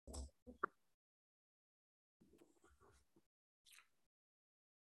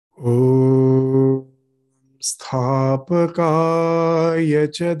ॐ स्थापकाय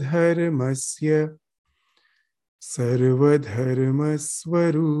च धर्मस्य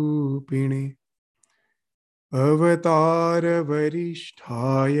सर्वधर्मस्वरूपिणे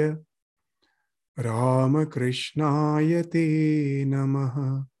अवतारवरिष्ठाय रामकृष्णाय ते नमः।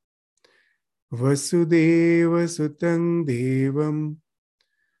 वसुदेवसुतं देवं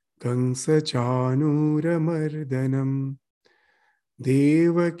कंसचाणूरमर्दनं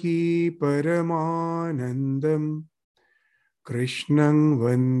देवकी परमानन्दं कृष्णं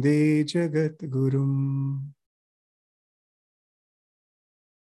वन्दे जगद्गुरुम्।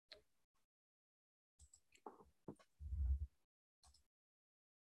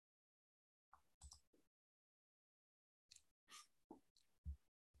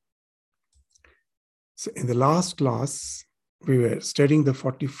 So in the last class, we were studying the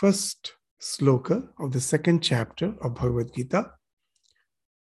 41st sloka of the second chapter of Bhagavad Gita.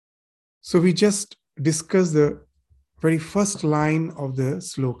 So we just discussed the very first line of the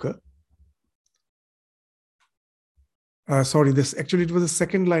sloka. It was the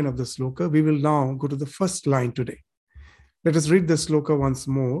second line of the sloka. We will now go to the first line today. Let us read the sloka once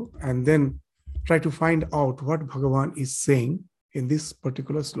more and then try to find out what Bhagavan is saying in this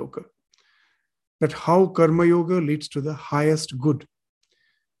particular sloka. That how Karma Yoga leads to the highest good.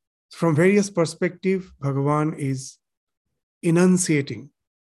 From various perspectives, Bhagavan is enunciating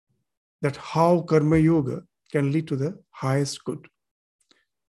that how Karma Yoga can lead to the highest good.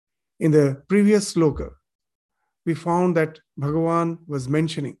 In the previous sloka, we found that Bhagavan was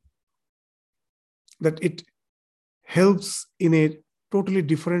mentioning that it helps in a totally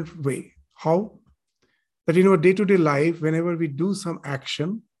different way. How? That in our day-to-day life, whenever we do some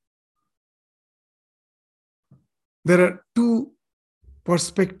action, there are two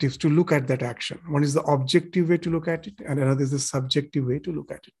perspectives to look at that action. One is the objective way to look at it, and another is the subjective way to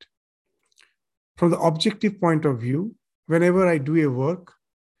look at it. From the objective point of view, whenever I do a work,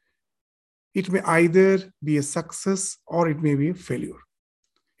 it may either be a success or it may be a failure.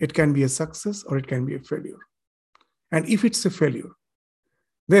 It can be a success or it can be a failure. And if it's a failure,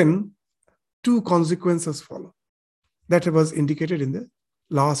 then two consequences follow. That was indicated in the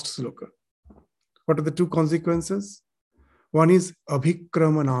last sloka. What are the two consequences? One is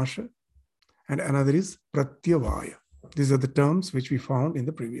abhikramanasha and another is pratyavaya. These are the terms which we found in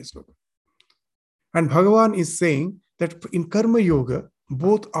the previous sloka. And Bhagavan is saying that in Karma Yoga,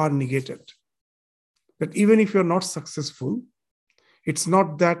 both are negated. That even if you're not successful, it's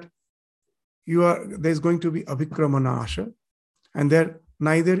not that there's going to be abhikramanasha and there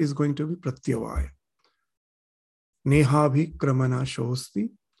neither is going to be pratyavaya.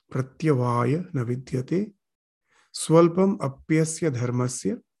 Nehabhikramanashosti pratyavaya navidyate swalpam apyasya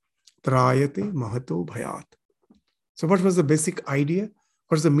dharmasya trayate mahato bhayat. So what was the basic idea?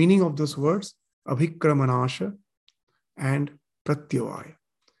 What's the meaning of those words? Abhikramanasha and pratyavaya.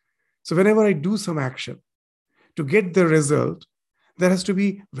 So whenever I do some action, to get the result, there has to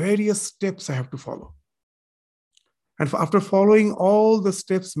be various steps I have to follow. And after following all the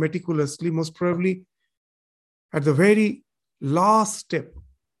steps meticulously, most probably at the very last step,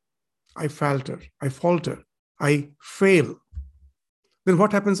 I falter, I fail. Then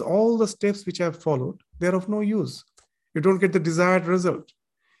what happens? All the steps which I have followed, they're of no use. You don't get the desired result.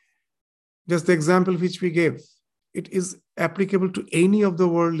 Just the example which we gave, it is applicable to any of the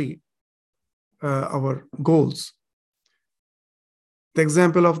worldly our goals. The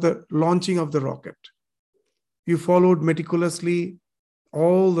example of the launching of the rocket. You followed meticulously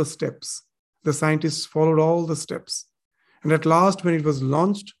all the steps. The scientists followed all the steps. And at last, when it was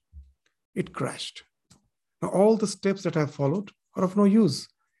launched, it crashed. Now, all the steps that I have followed are of no use.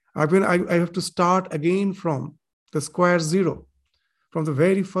 I have to start again from the square zero, from the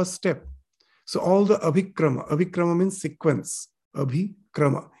very first step. So all the abhikrama means sequence.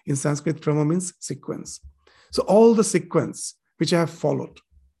 Abhikrama. In Sanskrit, krama means sequence. So all the sequence which I have followed,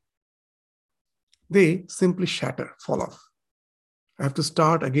 they simply shatter, fall off. I have to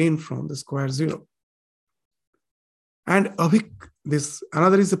start again from the square zero. And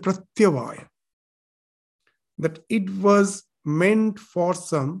another is the pratyavaya. That it was meant for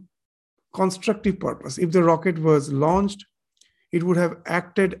some constructive purpose. If the rocket was launched, it would have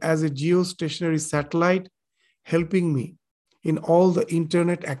acted as a geostationary satellite, helping me in all the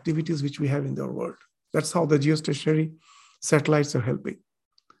internet activities which we have in the world. That's how the geostationary satellites are helping.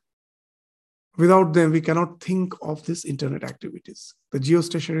 Without them, we cannot think of these internet activities. The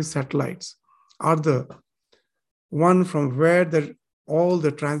geostationary satellites are the one from where all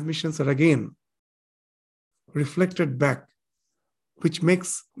the transmissions are again reflected back, which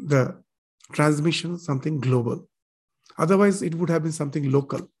makes the transmission something global. Otherwise, it would have been something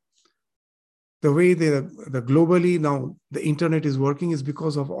local. The way the globally now the internet is working is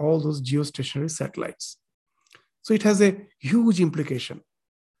because of all those geostationary satellites. So it has a huge implication.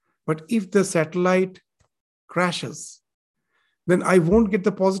 But if the satellite crashes, then I won't get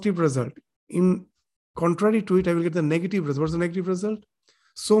the positive result. In contrary to it, I will get the negative result. What's the negative result?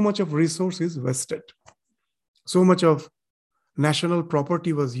 So much of resource is wasted. So much of national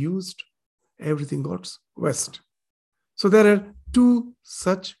property was used. Everything got waste. So there are two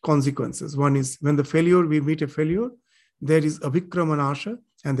such consequences. One is when we meet a failure, there is abhikramanasha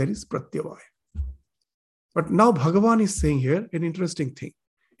and there is pratyavaya. But now Bhagavan is saying here an interesting thing.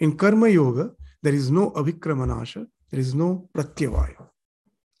 In Karma Yoga, there is no abhikramanasha, there is no pratyavaya.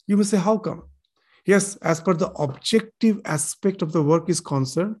 You may say, how come? Yes, as per the objective aspect of the work is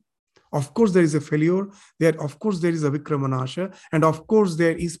concerned, of course there is a failure, of course there is abhikramanasha, and of course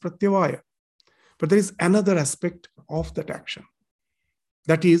there is pratyavaya. But there is another aspect of that action.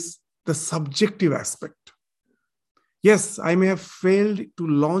 That is the subjective aspect. Yes, I may have failed to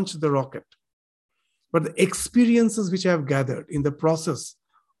launch the rocket, but the experiences which I have gathered in the process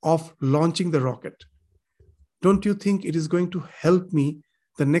of launching the rocket, don't you think it is going to help me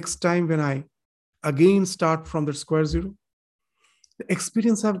the next time when I again start from the square zero? The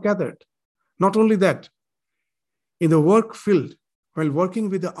experience I've gathered. Not only that, in the work field, while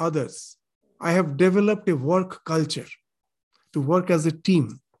working with the others, I have developed a work culture to work as a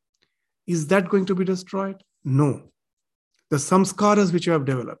team. Is that going to be destroyed? No. The samskaras which you have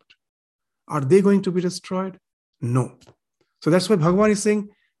developed, are they going to be destroyed? No. So that's why Bhagavan is saying,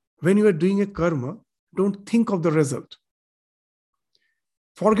 when you are doing a karma, don't think of the result.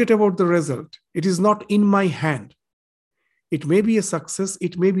 Forget about the result. It is not in my hand. It may be a success,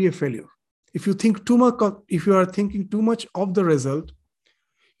 it may be a failure. If you are thinking too much of the result,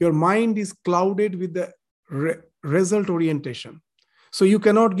 your mind is clouded with the result orientation. So you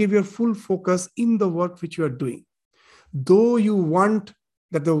cannot give your full focus in the work which you are doing. Though you want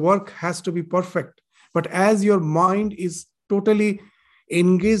that the work has to be perfect, but as your mind is totally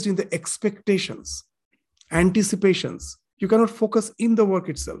engaged in the expectations, anticipations, you cannot focus in the work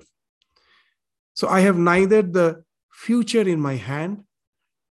itself. So I have neither the future in my hand,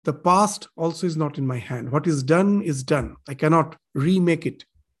 the past also is not in my hand. What is done is done. I cannot remake it.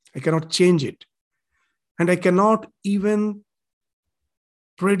 I cannot change it. And I cannot even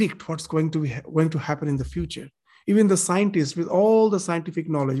predict what's going to happen in the future. Even the scientists, with all the scientific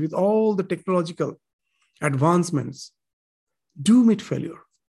knowledge, with all the technological advancements, do meet failure.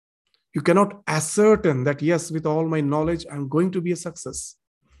 You cannot ascertain that, yes, with all my knowledge, I'm going to be a success.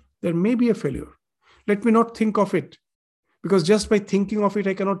 There may be a failure. Let me not think of it, because just by thinking of it,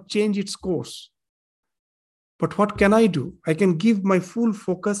 I cannot change its course. But what can I do? I can give my full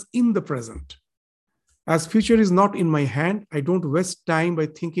focus in the present. As future is not in my hand, I don't waste time by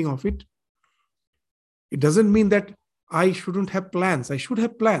thinking of it. It doesn't mean that I shouldn't have plans. I should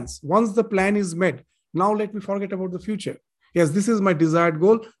have plans. Once the plan is made, now let me forget about the future. Yes, this is my desired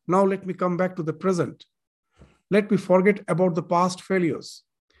goal. Now let me come back to the present. Let me forget about the past failures.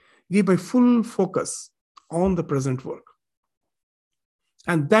 Give my full focus on the present work.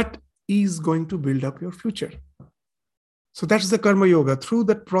 And that is going to build up your future. So that's the Karma Yoga. Through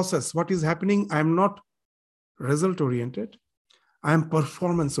that process, what is happening? I am not result-oriented. I am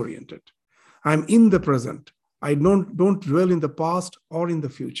performance-oriented. I am in the present. I don't dwell in the past or in the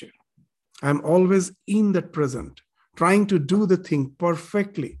future. I am always in that present, trying to do the thing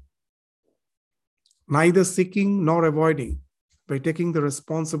perfectly, neither seeking nor avoiding, by taking the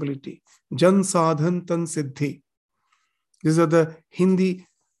responsibility. Jan sadhan tan siddhi. These are the Hindi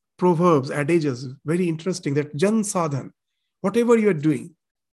proverbs, adages, very interesting, that Jan sadhan, whatever you are doing,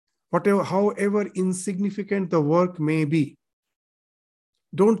 however insignificant the work may be,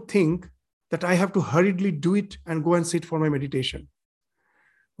 don't think that I have to hurriedly do it and go and sit for my meditation.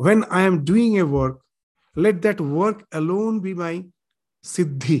 When I am doing a work, let that work alone be my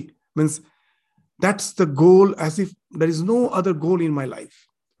siddhi. Means that's the goal, as if there is no other goal in my life.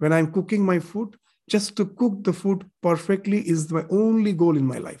 When I'm cooking my food, just to cook the food perfectly is my only goal in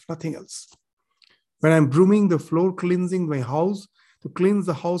my life, nothing else. When I'm brooming the floor, cleansing my house, to cleanse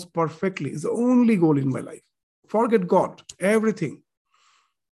the house perfectly is the only goal in my life. Forget God, everything.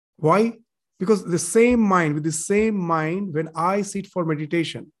 Why? Because with the same mind, when I sit for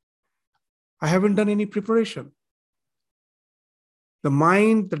meditation, I haven't done any preparation. The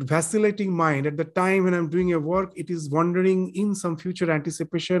mind, that vacillating mind, at the time when I'm doing a work, it is wandering in some future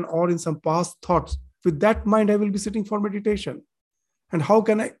anticipation or in some past thoughts. With that mind, I will be sitting for meditation. And how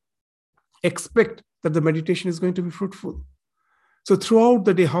can I expect that the meditation is going to be fruitful? So throughout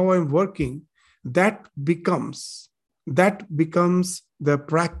the day, how I'm working, that becomes the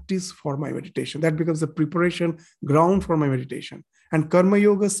practice for my meditation. That becomes the preparation ground for my meditation. And Karma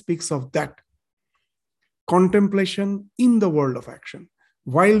Yoga speaks of that. Contemplation in the world of action.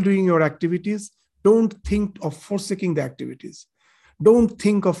 While doing your activities, don't think of forsaking the activities. Don't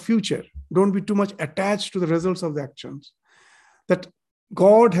think of future. Don't be too much attached to the results of the actions. That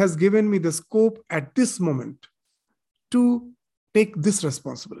God has given me the scope at this moment to take these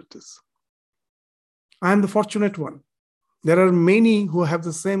responsibilities. I am the fortunate one. There are many who have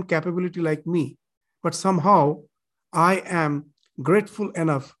the same capability like me, but somehow I am grateful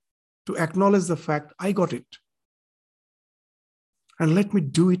enough to acknowledge the fact I got it. And let me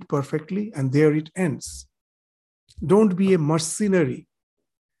do it perfectly, and there it ends. Don't be a mercenary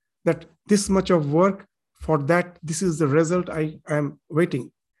that this much of work for that, this is the result I am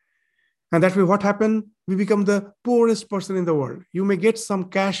waiting. And that way what happened? We become the poorest person in the world. You may get some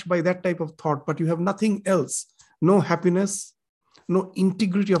cash by that type of thought, but you have nothing else. No happiness, no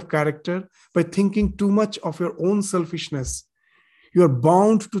integrity of character. By thinking too much of your own selfishness, you are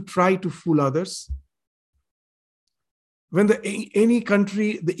bound to try to fool others. When any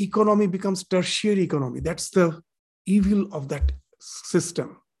country, the economy becomes tertiary economy. That's the evil of that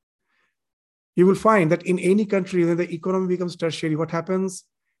system. You will find that in any country, when the economy becomes tertiary, what happens?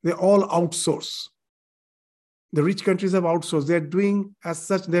 They all outsource. The rich countries have outsourced. They're doing as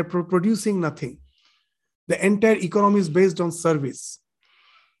such, they're producing nothing. The entire economy is based on service,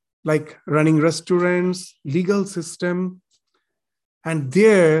 like running restaurants, legal system. And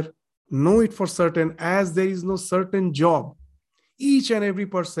there, know it for certain, as there is no certain job, each and every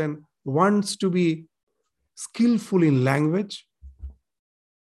person wants to be skillful in language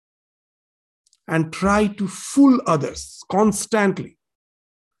and try to fool others constantly.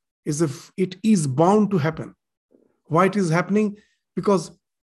 As if it is bound to happen. Why it is happening? Because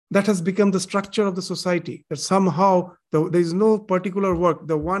that has become the structure of the society, that somehow there is no particular work.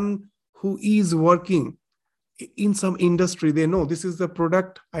 The one who is working in some industry, they know this is the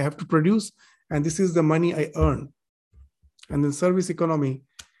product I have to produce and this is the money I earn. And in service economy,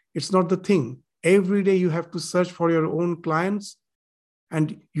 it's not the thing. Every day you have to search for your own clients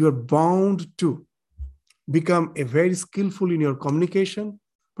and you're bound to become a very skillful in your communication.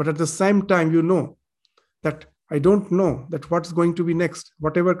 But at the same time, you know that I don't know that what's going to be next.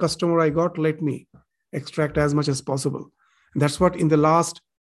 Whatever customer I got, let me extract as much as possible. And that's what in the last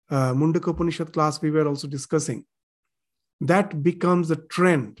Mundaka Upanishad class we were also discussing. That becomes a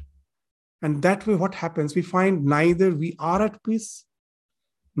trend. And that way what happens? We find neither we are at peace,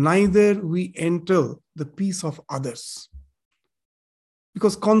 neither we enter the peace of others.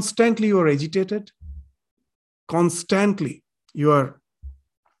 Because constantly you are agitated, constantly you are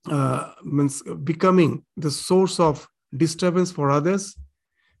becoming the source of disturbance for others.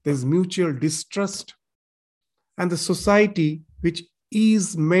 There's mutual distrust. And the society, which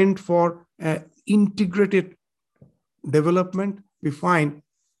is meant for integrated development, we find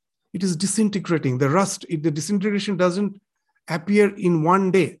it is disintegrating. The disintegration doesn't appear in one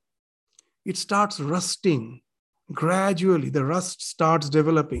day. It starts rusting. Gradually, the rust starts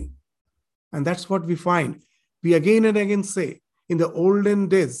developing. And that's what we find. We again and again say, in the olden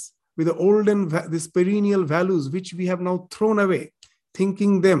days, with these perennial values, which we have now thrown away,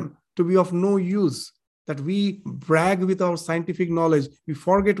 thinking them to be of no use, that we brag with our scientific knowledge, we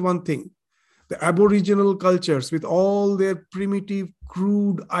forget one thing. The Aboriginal cultures, with all their primitive,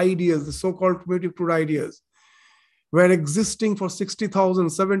 crude ideas, the so-called primitive, crude ideas, were existing for 60,000,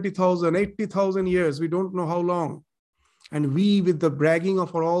 70,000, 80,000 years. We don't know how long. And we, with the bragging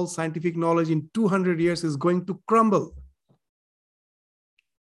of our all scientific knowledge in 200 years, is going to crumble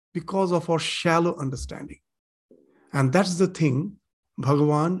because of our shallow understanding. And that's the thing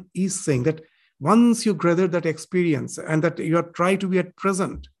Bhagavan is saying, that once you gather that experience and that you are trying to be at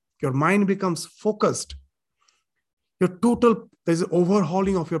present, your mind becomes focused. There's an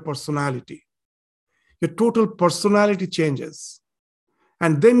overhauling of your personality. Your total personality changes.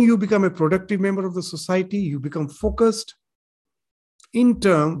 And then you become a productive member of the society. You become focused. In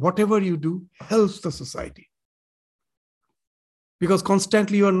turn, whatever you do helps the society. Because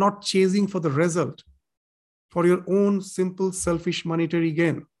constantly you are not chasing for the result, for your own simple, selfish monetary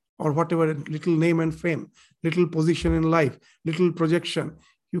gain, or whatever, little name and fame, little position in life, little projection.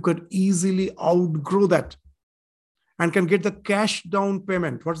 You could easily outgrow that and can get the cash down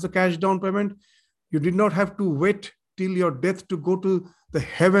payment. What's the cash down payment? You did not have to wait till your death to go to the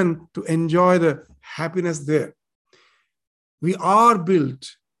heaven to enjoy the happiness there. We are built.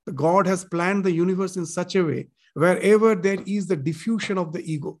 God has planned the universe in such a way, wherever there is the diffusion of the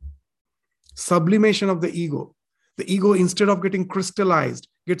ego, sublimation of the ego, instead of getting crystallized,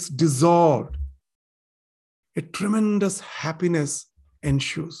 gets dissolved. A tremendous happiness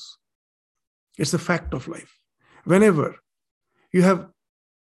ensues. It's a fact of life. Whenever you have,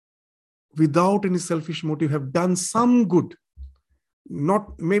 without any selfish motive, have done some good,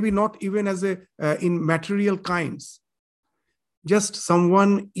 maybe not even as in material kinds, just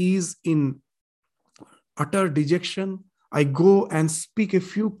someone is in utter dejection, I go and speak a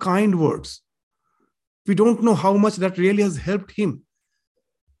few kind words. We don't know how much that really has helped him.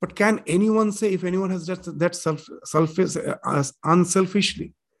 But can anyone say, if anyone has just that selfish,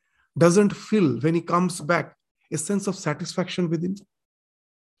 unselfishly, doesn't feel when he comes back a sense of satisfaction within?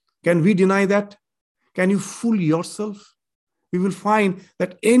 Can we deny that? Can you fool yourself? We will find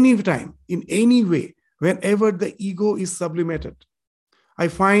that any time, in any way, whenever the ego is sublimated, I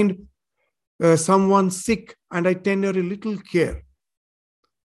find someone sick and I tender a little care.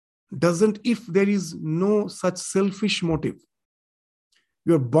 If there is no such selfish motive,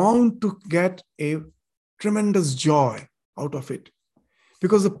 you're bound to get a tremendous joy out of it.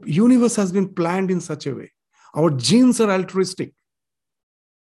 Because the universe has been planned in such a way. Our genes are altruistic.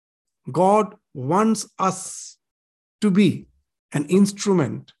 God wants us to be an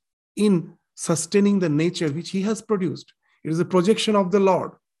instrument in sustaining the nature which he has produced. It is a projection of the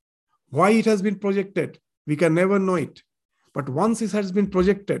Lord. Why it has been projected, we can never know it. But once it has been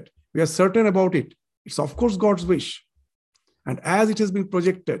projected, we are certain about it. It's of course God's wish. And as it has been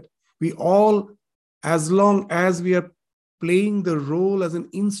projected, we all, as long as we are playing the role as an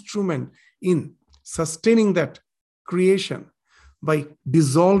instrument in sustaining that creation by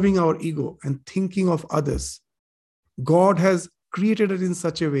dissolving our ego and thinking of others, God has created it in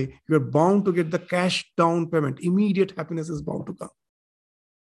such a way you are bound to get the cash down payment. Immediate happiness is bound to come.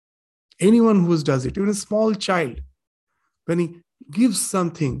 Anyone who does it, even a small child, when he gives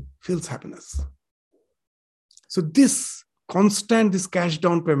something, feels happiness. So this cash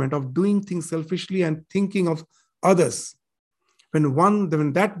down payment of doing things selfishly and thinking of others,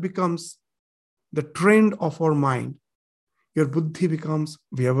 when that becomes the trend of our mind, your buddhi becomes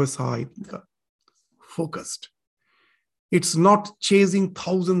vyavasayika, focused. It's not chasing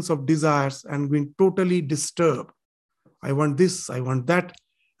thousands of desires and being totally disturbed. I want this, I want that,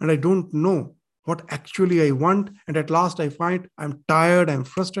 and I don't know what actually I want. And at last I find I'm tired, I'm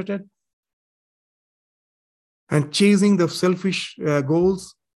frustrated. And chasing the selfish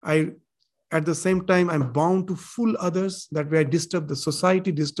goals, at the same time, I'm bound to fool others. That way I disturb the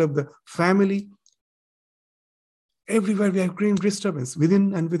society, disturb the family. Everywhere we have created disturbance,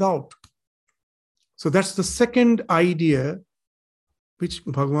 within and without. So that's the second idea which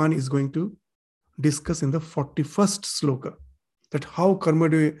Bhagavan is going to discuss in the 41st sloka, that how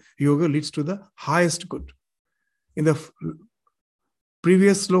Karma Yoga leads to the highest good. In the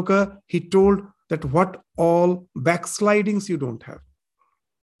previous sloka, he told that what all backslidings you don't have,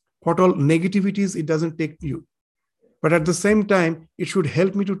 what all negativities it doesn't take you. But at the same time, it should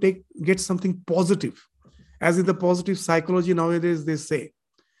help me to get something positive. As in the positive psychology nowadays, they say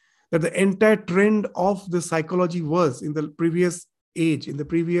that the entire trend of the psychology was in the previous age, in the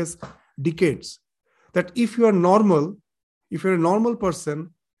previous decades, that if you're a normal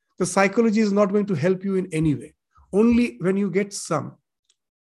person, the psychology is not going to help you in any way. Only when you get some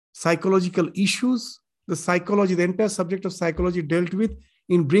psychological issues, the entire subject of psychology dealt with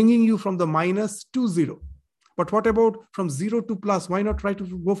in bringing you from the minus to zero. But what about from 0 to plus? Why not try to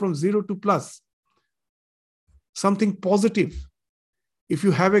go from 0 to plus? Something positive. If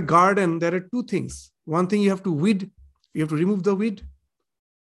you have a garden, there are two things. One thing, you have to remove the weed.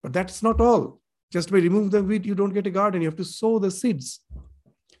 But that's not all. Just by removing the weed, you don't get a garden. You have to sow the seeds.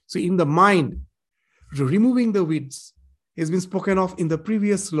 So in the mind, removing the weeds has been spoken of in the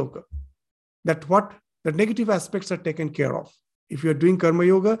previous sloka. That negative aspects are taken care of. If you are doing Karma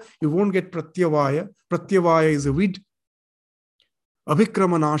Yoga, you won't get Pratyavaya. Pratyavaya is a weed.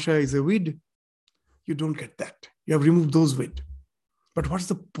 Abhikramanasha is a weed. You don't get that. You have removed those weeds. But what's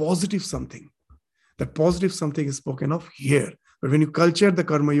the positive something? That positive something is spoken of here. But when you culture the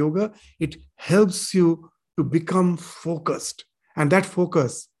Karma Yoga, it helps you to become focused. And that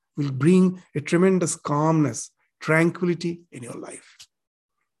focus will bring a tremendous calmness, tranquility in your life.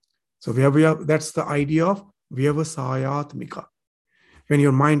 So that's the idea of vyavasayatmika. When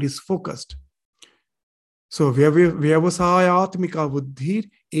your mind is focused. So vyavasayatmika buddhir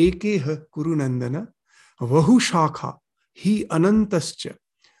ekeh kurunandana vahu shakha hi anantascha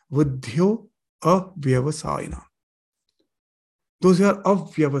buddhyo avyavasayina. Those who are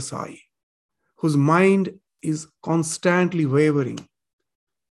avyavasayi, whose mind is constantly wavering.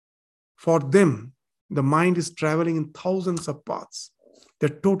 For them, the mind is traveling in thousands of paths. They're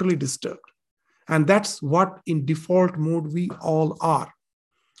totally disturbed. And that's what in default mode we all are.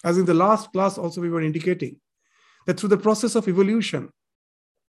 As in the last class also we were indicating that through the process of evolution,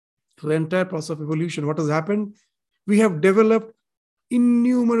 So the entire process of evolution, what has happened? We have developed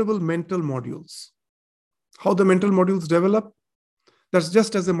innumerable mental modules. How the mental modules develop? That's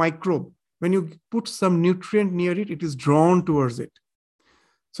just as a microbe. When you put some nutrient near it, it is drawn towards it.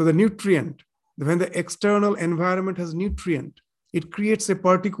 So the nutrient, when the external environment has nutrient, it creates a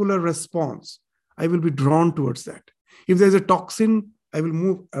particular response. I will be drawn towards that. If there's a toxin, I will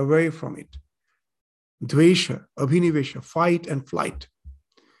move away from it. Dvesha, abhinivesha, fight and flight.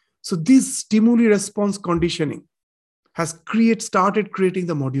 So this stimuli response conditioning has started creating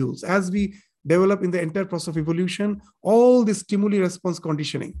the modules. As we develop in the entire process of evolution, all the stimuli response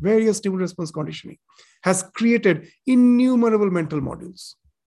conditioning, various stimuli response conditioning, has created innumerable mental modules.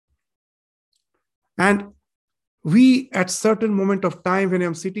 And we, at certain moment of time, when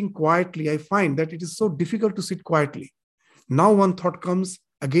I'm sitting quietly, I find that it is so difficult to sit quietly. Now one thought comes,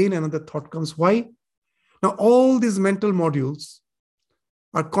 again another thought comes. Why? Now all these mental modules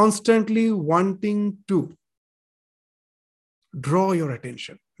are constantly wanting to draw your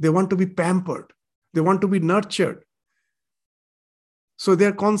attention. They want to be pampered. They want to be nurtured. So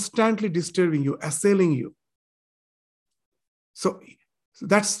they're constantly disturbing you, assailing you. So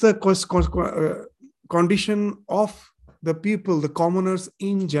that's the condition of the people, the commoners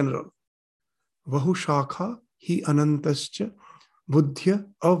in general. Vahu shakha hi anantascha buddhya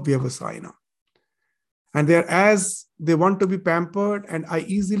avyavasayana. And as they want to be pampered, and I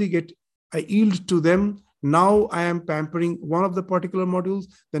yield to them. Now I am pampering one of the particular modules.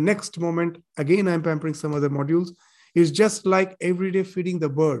 The next moment, again, I am pampering some other modules. It's just like every day feeding the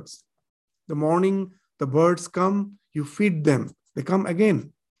birds. The morning, the birds come, you feed them. They come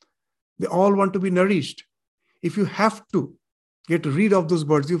again. They all want to be nourished. If you have to get rid of those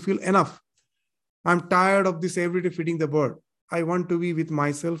birds, you feel enough. I'm tired of this every day feeding the bird. I want to be with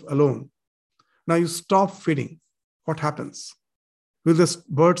myself alone. Now you stop feeding. What happens? Will the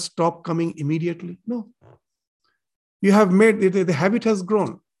bird stop coming immediately? No. You have made it, the habit has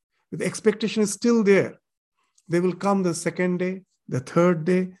grown. The expectation is still there. They will come the second day, the third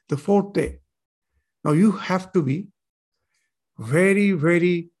day, the fourth day. Now you have to be very,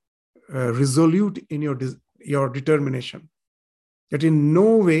 very resolute in your determination. That in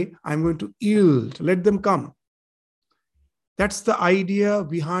no way I'm going to yield. Let them come. That's the idea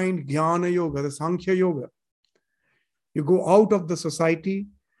behind Jnana Yoga, the Sankhya Yoga. You go out of the society,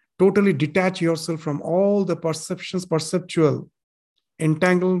 totally detach yourself from all the perceptual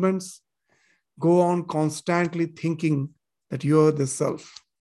entanglements, go on constantly thinking that you are the self.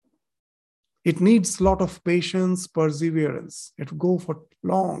 It needs a lot of patience, perseverance. It will go for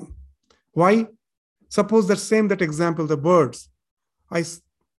long. Why? Suppose that example, the birds. I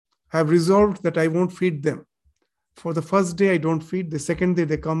have resolved that I won't feed them. For the first day, I don't feed. The second day,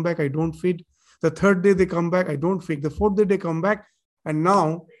 they come back, I don't feed. The third day, they come back, I don't feed. The fourth day, they come back. And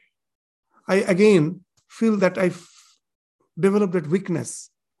now, I again feel that I've developed that weakness.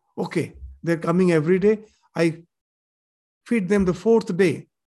 Okay, they're coming every day. I feed them the fourth day.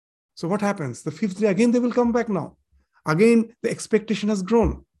 So what happens? The fifth day, again, they will come back now. Again, the expectation has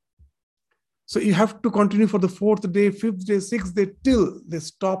grown. So you have to continue for the fourth day, fifth day, sixth day, till they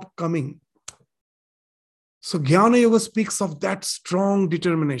stop coming. So Jnana Yoga speaks of that strong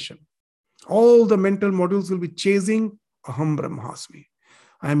determination. All the mental modules will be chasing Aham Brahmasmi.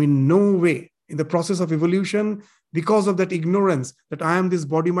 I am in no way in the process of evolution because of that ignorance that I am this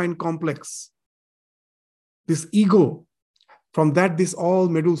body-mind complex. This ego, from that these all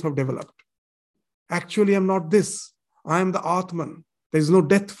modules have developed. Actually, I'm not this. I am the Atman. There is no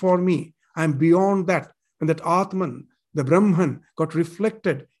death for me. I am beyond that. And that Atman, the Brahman, got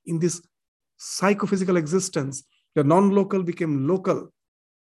reflected in this psychophysical existence. The non-local became local.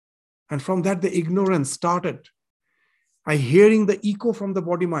 And from that, the ignorance started. I hearing the echo from the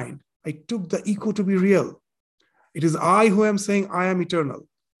body-mind. I took the echo to be real. It is I who am saying I am eternal.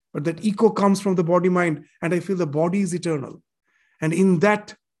 But that echo comes from the body-mind, and I feel the body is eternal. And in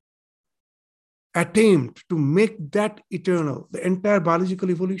that attempt to make that eternal, the entire biological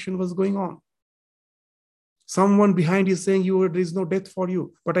evolution was going on. Someone behind is saying there is no death for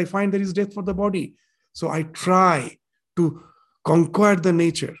you, but I find there is death for the body. So I try to conquer the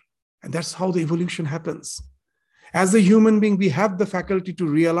nature. And that's how the evolution happens. As a human being, we have the faculty to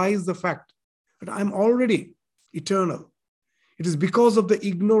realize the fact that I'm already eternal. It is because of the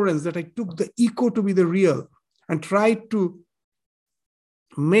ignorance that I took the ego to be the real and tried to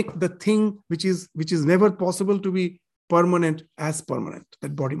make the thing which is never possible to be permanent as permanent,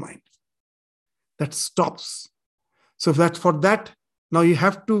 that body-mind. That stops. So for that, now you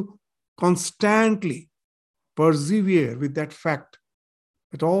have to constantly persevere with that fact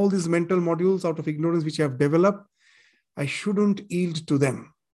that all these mental modules out of ignorance which I have developed, I shouldn't yield to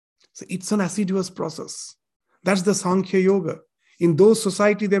them. So it's an assiduous process. That's the Sankhya Yoga. In those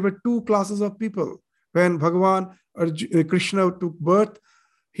society, there were two classes of people. When Bhagavan Krishna took birth,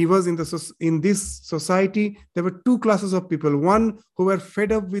 he was in this society. There were two classes of people. One who were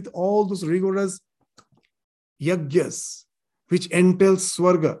fed up with all those rigorous yagyas, which entails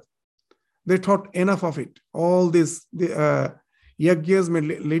swarga. They thought enough of it. All this yagyas may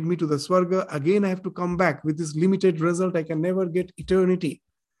lead me to the swarga. Again, I have to come back with this limited result. I can never get eternity.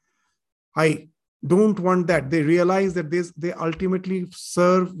 I don't want that. They realize that they ultimately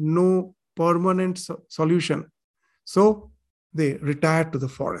serve no permanent solution. So they retired to the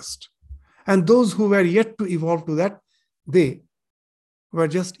forest. And those who were yet to evolve to that, they were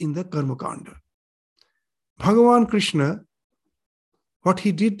just in the karma kanda. Bhagavan Krishna, what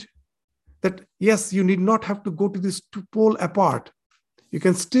he did, that yes, you need not have to go to this two pole apart. You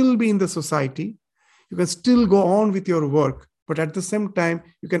can still be in the society. You can still go on with your work, but at the same time,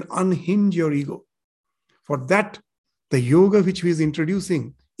 you can unhinge your ego. For that, the yoga which he is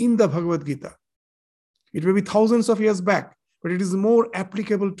introducing in the Bhagavad Gita, it may be thousands of years back, but it is more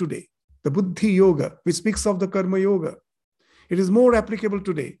applicable today. The Buddhi Yoga, which speaks of the Karma Yoga, it is more applicable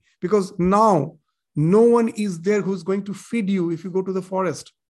today because now no one is there who's going to feed you if you go to the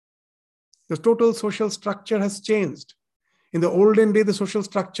forest. The total social structure has changed. In the olden day, the social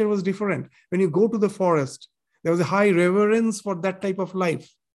structure was different. When you go to the forest, there was a high reverence for that type of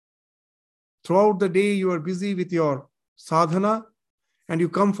life. Throughout the day, you are busy with your sadhana and you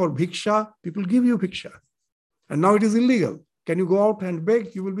come for bhiksha, people give you bhiksha. And now it is illegal. Can you go out and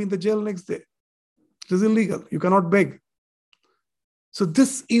beg? You will be in the jail next day. It is illegal. You cannot beg. So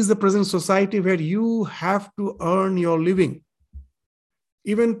this is the present society where you have to earn your living.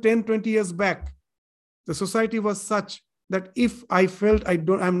 Even 10, 20 years back, the society was such that if I felt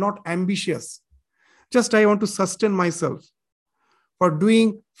I'm not ambitious, just I want to sustain myself. For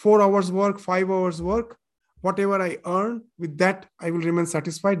doing 4 hours work, 5 hours work, whatever I earn, with that I will remain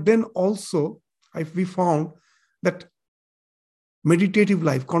satisfied. Then also, we found that meditative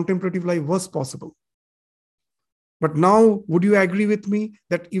life, contemplative life was possible. But now, would you agree with me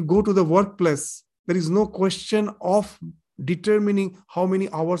that you go to the workplace, there is no question of determining how many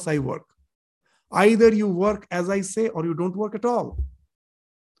hours I work. Either you work as I say or you don't work at all.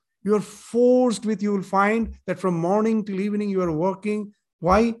 You are forced with, you will find that from morning till evening you are working.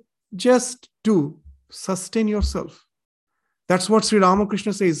 Why? Just to sustain yourself. That's what Sri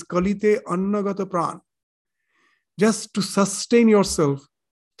Ramakrishna says, Kalite Annagata Pran. Just to sustain yourself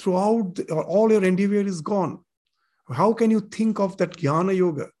throughout, all your endeavor is gone. How can you think of that Jnana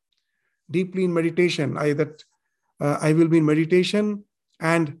Yoga deeply in meditation? I will be in meditation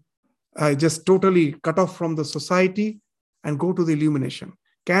and I just totally cut off from the society and go to the illumination.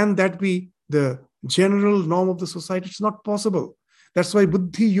 Can that be the general norm of the society? It's not possible. That's why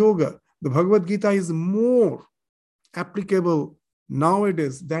Buddhi Yoga, the Bhagavad Gita, is more applicable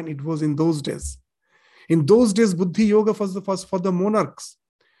nowadays than it was in those days. In those days, Buddhi Yoga was for the monarchs.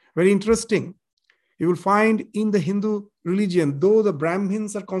 Very interesting. You will find in the Hindu religion, though the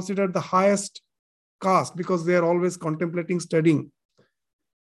Brahmins are considered the highest caste because they are always contemplating, studying.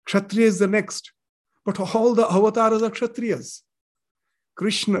 Kshatriya is the next. But all the avatars are Kshatriyas.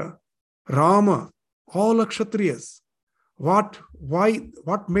 Krishna, Rama, all are Kshatriyas. What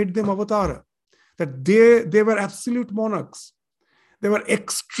made them avatara? That they were absolute monarchs. They were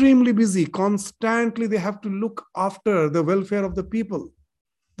extremely busy. Constantly they have to look after the welfare of the people,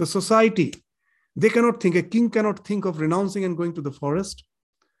 the society. They cannot think, a king cannot think of renouncing and going to the forest.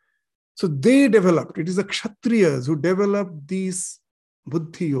 So they developed, it is the Kshatriyas who developed these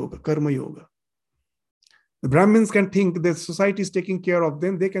Buddhi Yoga, Karma Yoga. The Brahmins can think that society is taking care of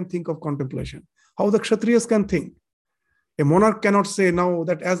them, they can think of contemplation. How the Kshatriyas can think? A monarch cannot say now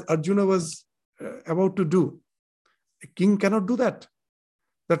that as Arjuna was about to do. A king cannot do that.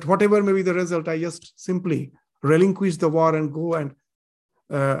 That whatever may be the result, I just simply relinquish the war and go and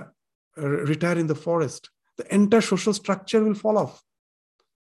retire in the forest. The entire social structure will fall off.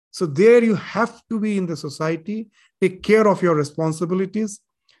 So there you have to be in the society, take care of your responsibilities,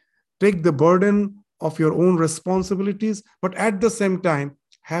 take the burden of your own responsibilities, but at the same time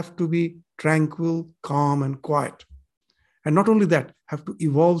have to be tranquil, calm, and quiet. And not only that, have to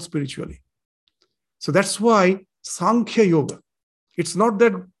evolve spiritually. So that's why Sankhya Yoga, it's not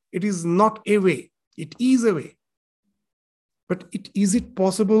that it is not a way, it is a way. But is it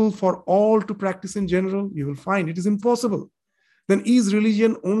possible for all to practice in general? You will find it is impossible. Then is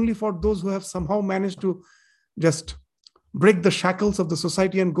religion only for those who have somehow managed to just break the shackles of the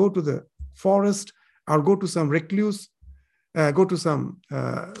society and go to the forest or go to some recluse, go to some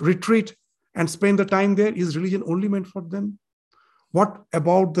retreat and spend the time there? Is religion only meant for them? What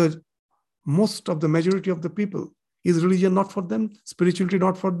about the most of the majority of the people? Is religion not for them? Spirituality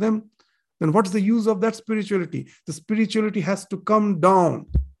not for them? Then what's the use of that spirituality? The spirituality has to come down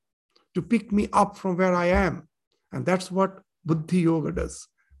to pick me up from where I am. And that's what Buddhi Yoga does.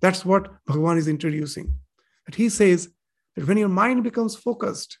 That's what Bhagavan is introducing. That he says that when your mind becomes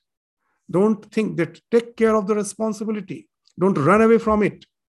focused, don't think that, take care of the responsibility. Don't run away from it.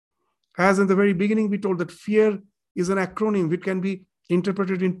 As in the very beginning, we told that fear is an acronym which can be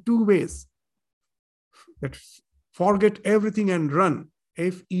interpreted in two ways. That forget everything and run,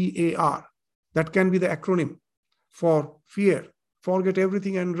 FEAR. That can be the acronym for fear. Forget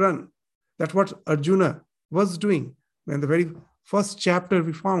everything and run. That's what Arjuna was doing. In the very first chapter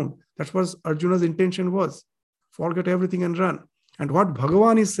we found, that's what Arjuna's intention was. Forget everything and run. And what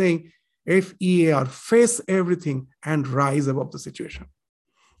Bhagavan is saying, FEAR, face everything and rise above the situation.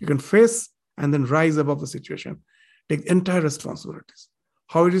 You can face and then rise above the situation. Take entire responsibilities.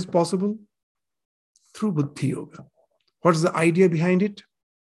 How it is possible? Through Buddhi Yoga. What is the idea behind it?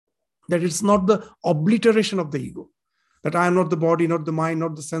 That it's not the obliteration of the ego. That I am not the body, not the mind,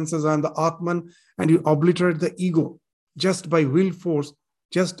 not the senses, I am the Atman, and you obliterate the ego just by will force,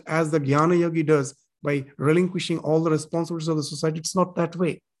 just as the Jnana Yogi does by relinquishing all the responsibilities of the society. It's not that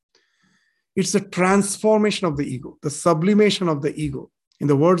way. It's a transformation of the ego, the sublimation of the ego. In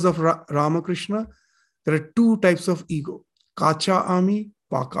the words of Ramakrishna, there are two types of ego: kacha ami,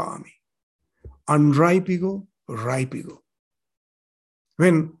 paka ami. Unripe ego, ripe ego.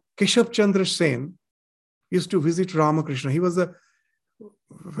 When Keshav Chandra Sen used to visit Ramakrishna, he was a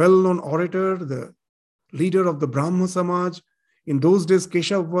well-known orator, the leader of the Brahmo Samaj. In those days,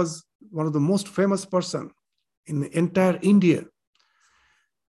 Keshav was one of the most famous person in the entire India.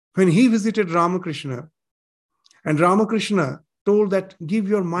 When he visited Ramakrishna, and Ramakrishna told that, give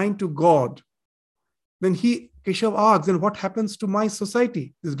your mind to God, then Keshav asked, then what happens to my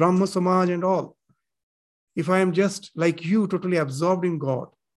society, this Brahmo Samaj and all, if I am just like you, totally absorbed in God?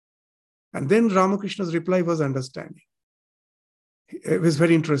 And then Ramakrishna's reply was understanding. It was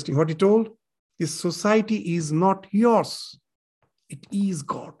very interesting. What he told, this society is not yours. It is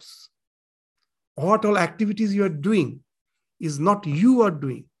God's. What all activities you are doing is not you are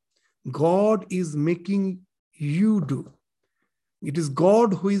doing. God is making you do. It is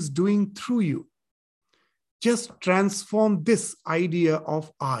God who is doing through you. Just transform this idea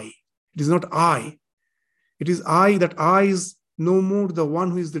of I. It is not I. It is I, that I is no more the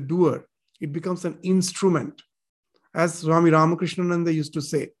one who is the doer. It becomes an instrument. As Swami Ramakrishnananda used to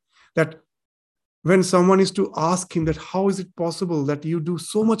say, that when someone is to ask him that how is it possible that you do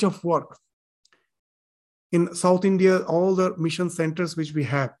so much of work? In South India, all the mission centers which we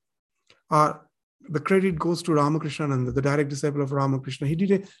have, the credit goes to Ramakrishnananda, the direct disciple of Ramakrishna. He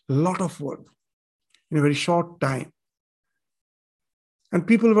did a lot of work in a very short time. And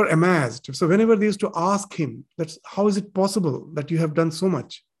people were amazed. So whenever they used to ask him, that's how is it possible that you have done so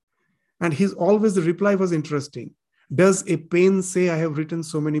much? And the reply was interesting. Does a pen say I have written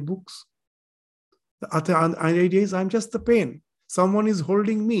so many books? The other idea is I'm just the pen. Someone is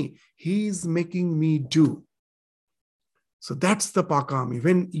holding me. He is making me do. So that's the Pakami.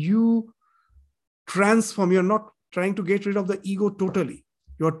 When you transform, you're not trying to get rid of the ego totally.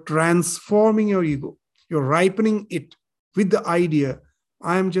 You're transforming your ego. You're ripening it with the idea,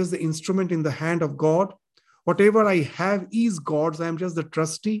 I am just the instrument in the hand of God. Whatever I have is God's. I am just the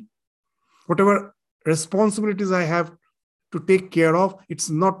trustee. Whatever responsibilities I have to take care of, it's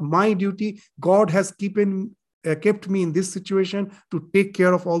not my duty. God has kept me in this situation to take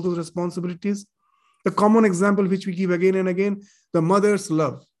care of all those responsibilities. The common example which we give again and again, the mother's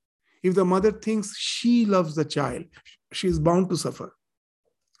love. If the mother thinks she loves the child, she is bound to suffer.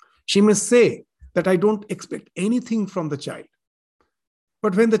 She may say that I don't expect anything from the child.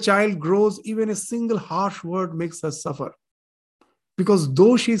 But when the child grows, even a single harsh word makes her suffer. Because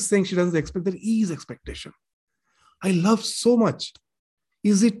though she is saying she doesn't expect, there is expectation. I love so much.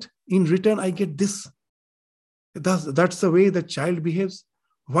 Is it in return I get this? That's the way the child behaves.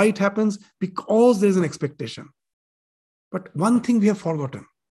 Why it happens? Because there is an expectation. But one thing we have forgotten,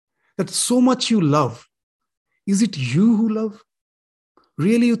 that so much you love, is it you who love?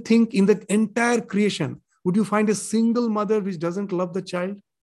 Really, you think in the entire creation, would you find a single mother which doesn't love the child?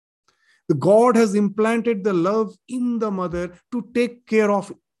 The God has implanted the love in the mother to take care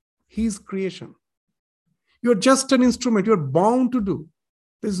of his creation. You're just an instrument. You're bound to do.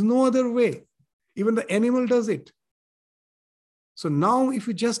 There's no other way. Even the animal does it. So now if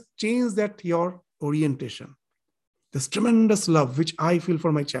you just change that, your orientation, this tremendous love which I feel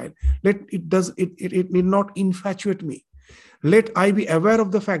for my child, it need not infatuate me. Let I be aware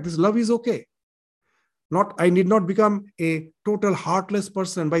of the fact this love is okay. I need not become a total heartless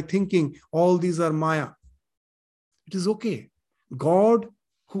person by thinking all these are Maya. It is okay. God,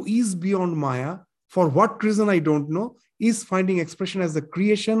 who is beyond Maya, for what reason I don't know, is finding expression as the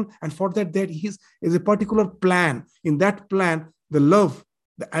creation, and for that there is a particular plan. In that plan, the love,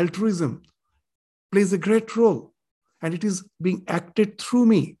 the altruism plays a great role, and it is being acted through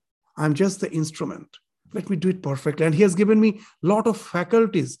me. I'm just the instrument. Let me do it perfectly. And he has given me a lot of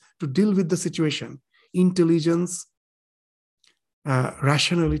faculties to deal with the situation: intelligence,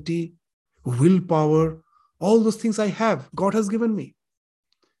 rationality, willpower, all those things I have, God has given me.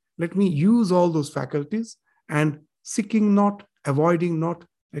 Let me use all those faculties, and seeking not, avoiding not,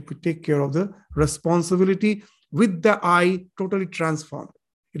 let me take care of the responsibility with the I totally transformed.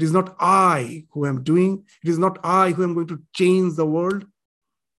 It is not I who am doing. It is not I who am going to change the world.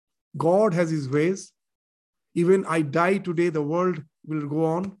 God has his ways. Even I die today, the world will go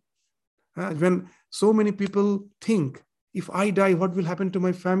on. When so many people think, if I die, what will happen to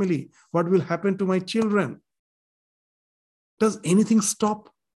my family? What will happen to my children? Does anything stop?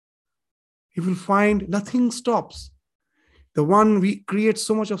 You will find nothing stops. The one we create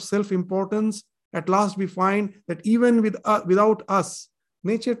so much of self-importance, at last we find that even without us,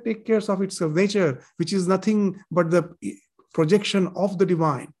 nature takes care of itself. Nature, which is nothing but the projection of the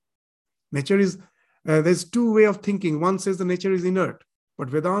divine. Nature is, there's two ways of thinking. One says the nature is inert, but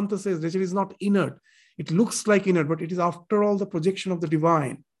Vedanta says nature is not inert. It looks like inert, but it is after all the projection of the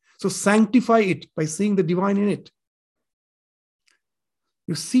divine. So sanctify it by seeing the divine in it.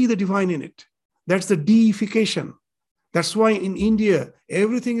 You see the divine in it. That's the deification. That's why in India,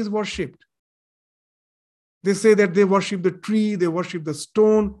 everything is worshipped. They say that they worship the tree, they worship the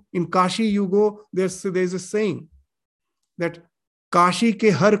stone. In Kashi, you go, there's a saying that Kashi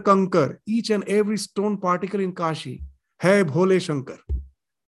ke har kankar, each and every stone particle in Kashi, hai bhole shankar.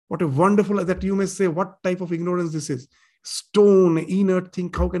 What a wonderful, that you may say, what type of ignorance this is. Stone, inert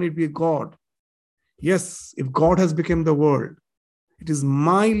thing, how can it be a God? Yes, if God has become the world, it is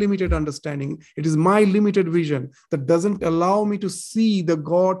my limited understanding. It is my limited vision that doesn't allow me to see the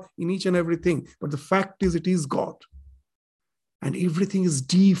God in each and everything. But the fact is, it is God. And everything is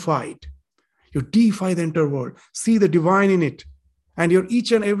deified. You deify the entire world. See the divine in it. And your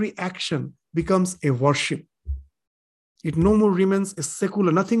each and every action becomes a worship. It no more remains a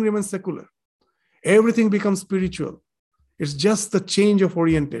secular. Nothing remains secular. Everything becomes spiritual. It's just the change of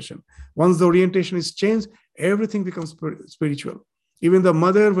orientation. Once the orientation is changed, everything becomes spiritual. Even the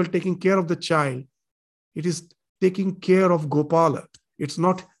mother will taking care of the child. It is taking care of Gopala. It's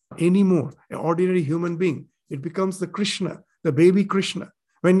not anymore an ordinary human being. It becomes the Krishna, the baby Krishna.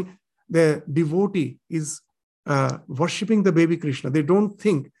 When the devotee is worshipping the baby Krishna, they don't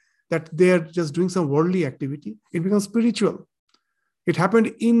think that they are just doing some worldly activity. It becomes spiritual. It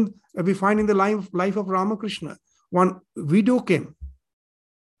happened we find in the life of Ramakrishna. One widow came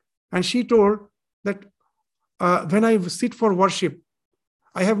and she told that when I sit for worship,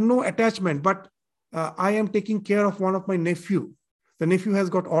 I have no attachment, but I am taking care of one of my nephew. The nephew has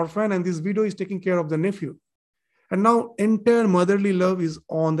got orphan and this widow is taking care of the nephew. And now entire motherly love is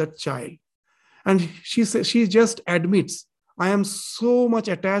on that child. And she just admits, I am so much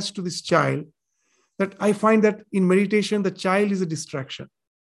attached to this child that I find that in meditation, the child is a distraction.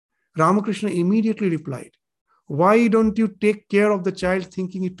 Ramakrishna immediately replied, why don't you take care of the child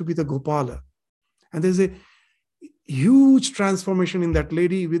thinking it to be the Gopala? And there's a huge transformation in that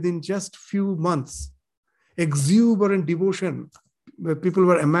lady within just few months. Exuberant devotion where people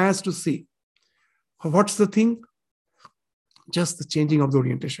were amazed to see. What's the thing? Just the changing of the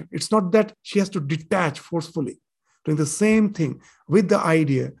orientation. It's not that she has to detach forcefully. Doing the same thing with the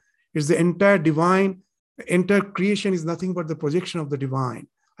idea. It's the entire divine, the entire creation is nothing but the projection of the divine.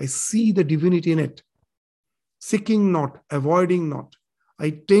 I see the divinity in it. Seeking not, avoiding not.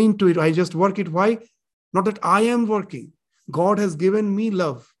 I tend to it. I just work it. Why? Not that I am working. God has given me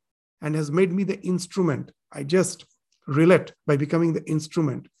love and has made me the instrument. I just relate by becoming the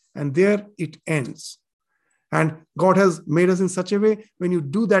instrument. And there it ends. And God has made us in such a way, when you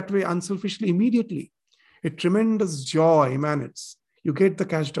do that way unselfishly, immediately, a tremendous joy emanates. You get the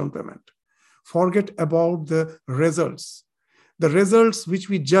cash down payment. Forget about the results. The results which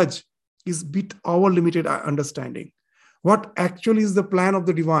we judge is bit our limited understanding. What actually is the plan of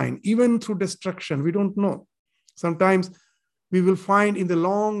the divine, even through destruction, we don't know. Sometimes we will find in the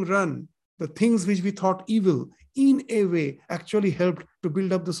long run, the things which we thought evil, in a way, actually helped to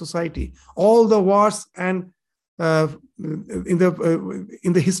build up the society. All the wars and in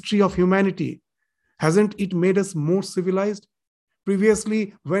the history of humanity, hasn't it made us more civilized?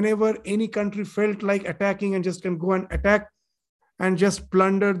 Previously, whenever any country felt like attacking and just can go and attack and just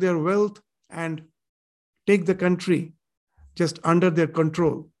plunder their wealth and take the country just under their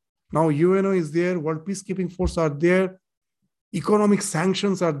control. Now UNO is there, World Peacekeeping Force are there, economic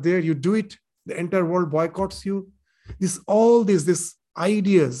sanctions are there. You do it, the entire world boycotts you. All these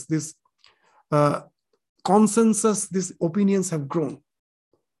ideas, this consensus, these opinions have grown.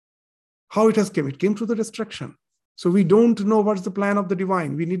 How it has come? It came through the destruction. So we don't know what's the plan of the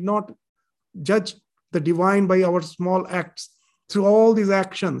divine. We need not judge the divine by our small acts. Through all these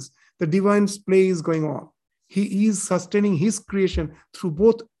actions, the divine's play is going on. He is sustaining his creation through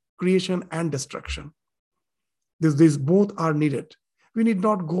both creation and destruction. These both are needed. We need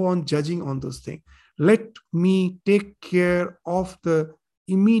not go on judging on those things. Let me take care of the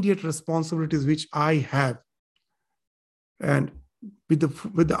immediate responsibilities which I have. And with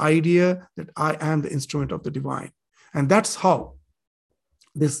the idea that I am the instrument of the divine. And that's how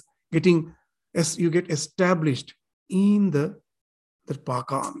you get established in the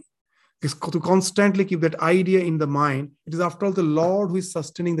Pakami. To constantly keep that idea in the mind. It is after all the Lord who is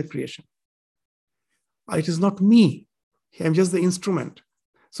sustaining the creation. It is not me. I'm just the instrument.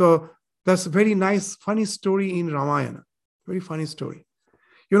 So that's a very nice, funny story in Ramayana. Very funny story.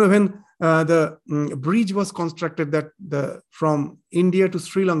 When the bridge was constructed from India to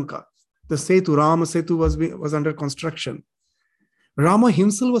Sri Lanka, the Setu, Rama Setu was under construction. Rama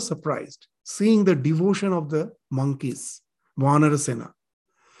himself was surprised seeing the devotion of the monkeys, Vanarasena.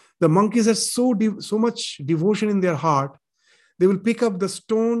 The monkeys had so much devotion in their heart, they will pick up the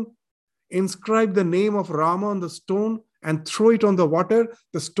stone, inscribe the name of Rama on the stone, and throw it on the water.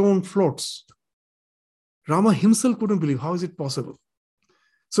 The stone floats. Rama himself couldn't believe, how is it possible?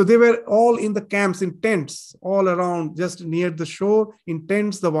 So they were all in the camps, in tents, all around, just near the shore. In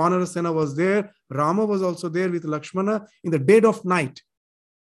tents, the Vanarasena was there. Rama was also there with Lakshmana in the dead of night.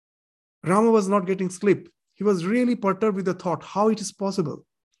 Rama was not getting sleep. He was really perturbed with the thought, how it is possible.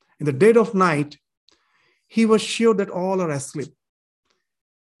 In the dead of night, he was sure that all are asleep.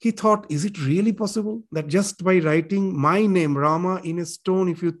 He thought, is it really possible that just by writing my name, Rama, in a stone,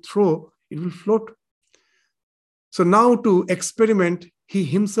 if you throw, it will float? So now to experiment, he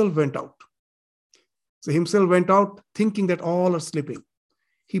himself went out. So himself went out thinking that all are sleeping.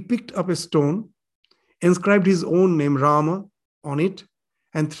 He picked up a stone, inscribed his own name, Rama, on it,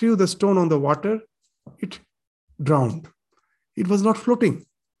 and threw the stone on the water. It drowned. It was not floating.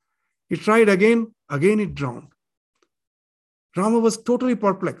 He tried again it drowned. Rama was totally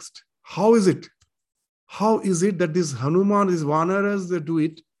perplexed. How is it? How is it that this Hanuman, these Vanaras, they do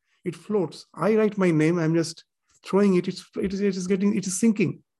it? It floats. I write my name, I'm just throwing it. It is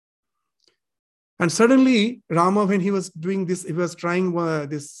sinking. And suddenly, Rama, when he was doing this, he was trying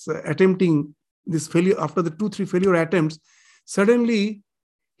attempting this failure. After the 2-3 failure attempts, suddenly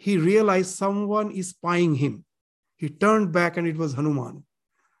he realized someone is spying him. He turned back and it was Hanuman.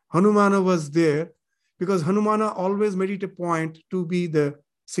 Hanumana was there because Hanumana always made it a point to be the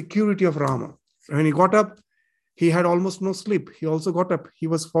security of Rama. When he got up, he had almost no sleep. He also got up. He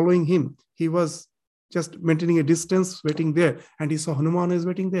was following him. He was just maintaining a distance, waiting there. And he saw Hanumana is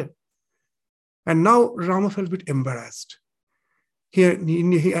waiting there. And now Rama felt a bit embarrassed.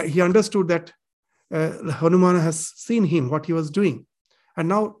 He understood that Hanumana has seen him, what he was doing. And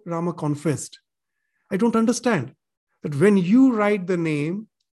now Rama confessed, I don't understand that when you write the name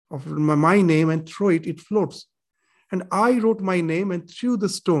of my name and throw it, it floats. And I wrote my name and threw the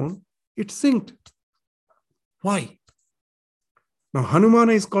stone, it sinked. Why? Now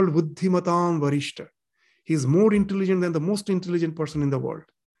Hanumana is called Buddhimatam Varishta. He is more intelligent than the most intelligent person in the world.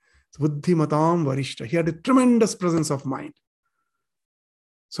 Buddhimatam Varishta. He had a tremendous presence of mind.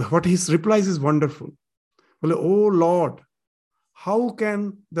 So what he replies is wonderful. Well, oh Lord, how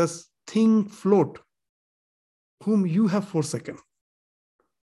can this thing float whom you have forsaken?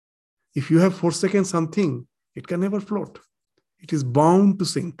 If you have forsaken something, it can never float. It is bound to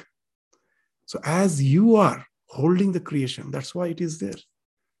sink. So as you are holding the creation, that's why it is there.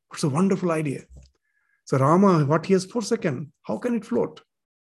 It's a wonderful idea. So Rama, what he has forsaken, how can it float?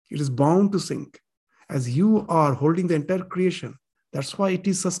 It is bound to sink. As you are holding the entire creation, that's why it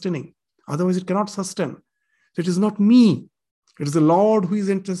is sustaining. Otherwise, it cannot sustain. So it is not me. It is the Lord who is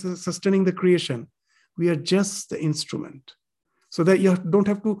sustaining the creation. We are just the instrument. So that you don't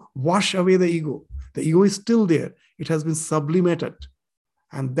have to wash away the ego. The ego is still there. It has been sublimated.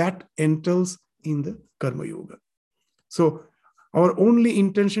 And that enters in the Karma Yoga. So our only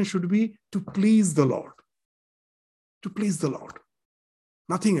intention should be to please the Lord. To please the Lord.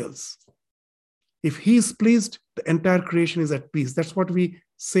 Nothing else. If he is pleased, the entire creation is at peace. That's what we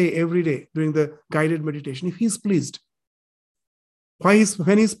say every day during the guided meditation. If he is pleased. When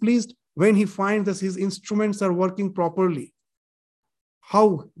he is pleased? When he finds that his instruments are working properly.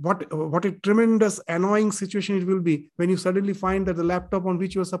 what a tremendous annoying situation it will be when you suddenly find that the laptop on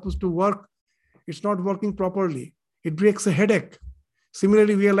which you are supposed to work, it's not working properly. It breaks a headache.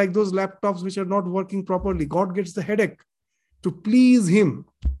 Similarly, we are like those laptops which are not working properly. God gets the headache. To please him,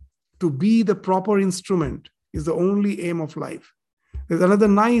 to be the proper instrument is the only aim of life. There's another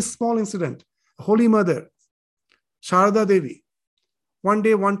nice small incident. Holy Mother, Sharada Devi, one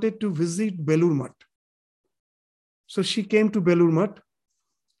day wanted to visit Belur Math. So she came to Belur Math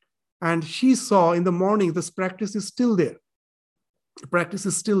and she saw in the morning this practice is still there. The practice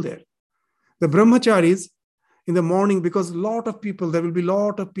is still there. The brahmacharis in the morning, because there will be a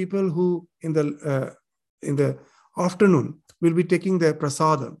lot of people who in the afternoon will be taking their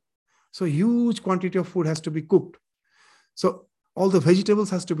prasadam. So huge quantity of food has to be cooked. So all the vegetables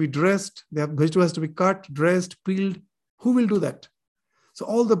has to be dressed. The vegetable has to be cut, dressed, peeled. Who will do that? So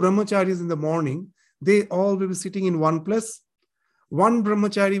all the brahmacharis in the morning, they all will be sitting in one place. One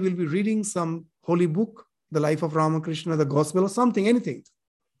brahmachari will be reading some holy book, the life of Ramakrishna, the gospel or something, anything.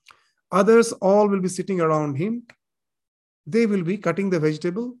 Others all will be sitting around him. They will be cutting the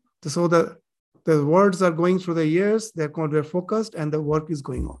vegetable. So the words are going through the ears, they're focused, and the work is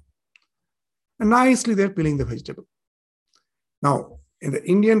going on. And nicely they're peeling the vegetable. Now, in the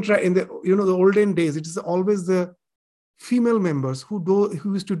the olden days, it is always the female members who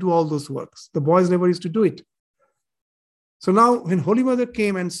used to do all those works. The boys never used to do it. So now when Holy Mother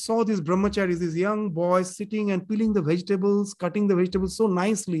came and saw these brahmacharis, these young boys sitting and peeling the vegetables, cutting the vegetables so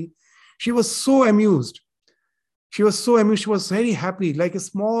nicely, she was so amused. She was so amused. She was very happy. Like a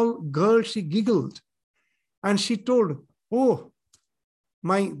small girl, she giggled. And she told, "Oh,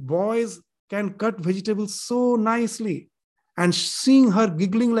 my boys can cut vegetables so nicely." And seeing her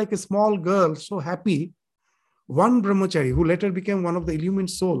giggling like a small girl, so happy, one brahmachari, who later became one of the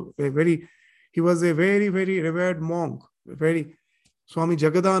illumined soul, he was a very, very revered monk, Swami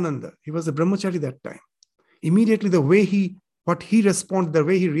Jagadananda. He was a brahmachari that time. Immediately, the way he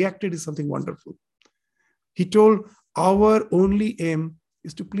reacted is something wonderful. He told, our only aim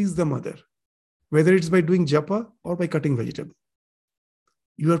is to please the mother, whether it's by doing japa or by cutting vegetable.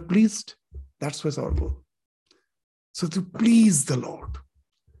 You are pleased, that's what's our goal. So to please the Lord.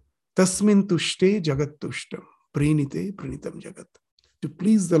 Tasmin tushte jagat tushtam, prinite prinitam jagat. To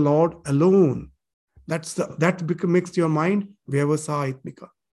please the Lord alone. That makes your mind vyavasaitmika,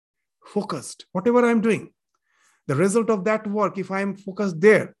 focused. Whatever I'm doing, the result of that work, if I am focused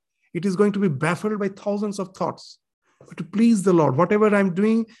there, it is going to be baffled by thousands of thoughts. But to please the Lord, whatever I'm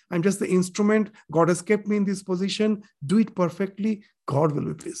doing, I'm just the instrument. God has kept me in this position. Do it perfectly. God will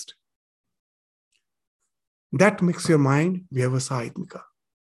be pleased. That makes your mind vyavasaitmika.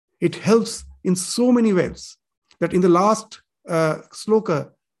 It helps in so many ways that in the last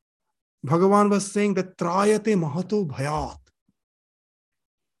sloka, Bhagavan was saying that trayate mahato bhayat.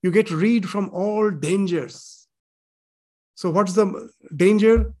 You get rid from all dangers. So what's the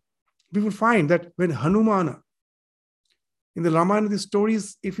danger? We will find that when Hanumana, in the Ramayana, the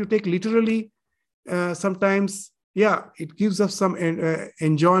stories, if you take literally, sometimes, it gives us some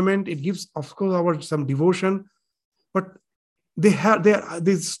enjoyment. It gives, of course, some devotion. But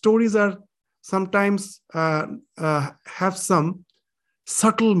these stories are sometimes have some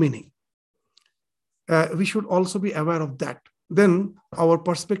subtle meaning. We should also be aware of that. Then our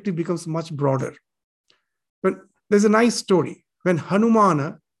perspective becomes much broader. But there's a nice story. When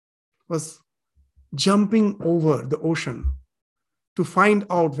Hanumana was jumping over the ocean to find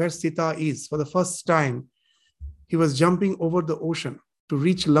out where Sita is for the first time, he was jumping over the ocean to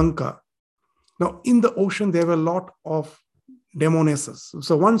reach Lanka. Now, in the ocean, there were a lot of demonesses.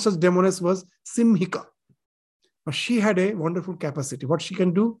 So one such demoness was Simhika. Now, she had a wonderful capacity. What she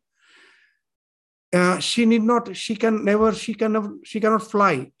can do? She cannot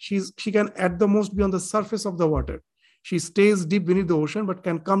fly. She can at the most be on the surface of the water. She stays deep beneath the ocean, but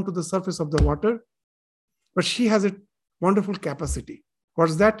can come to the surface of the water. But she has a wonderful capacity.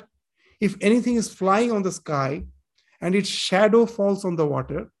 What's that? If anything is flying on the sky and its shadow falls on the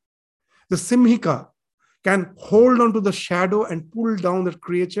water, the Simhika can hold onto the shadow and pull down that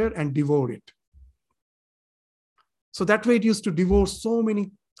creature and devour it. So that way it used to devour so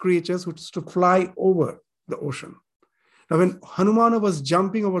many creatures which used to fly over the ocean. Now when Hanumana was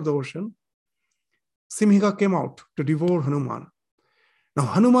jumping over the ocean, Simhika came out to devour Hanumana. Now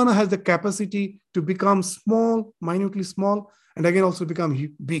Hanumana has the capacity to become small, minutely small, and again also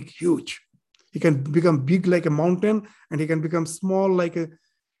become big, huge. He can become big like a mountain, and he can become small like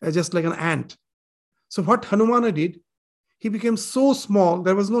just like an ant. So what Hanumana did, he became so small,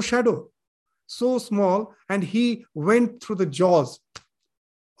 there was no shadow. So small, and he went through the jaws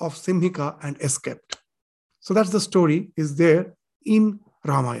of Simhika and escaped. So that's the story is there. in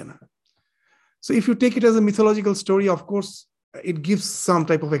Ramayana. So if you take it as a mythological story, of course, it gives some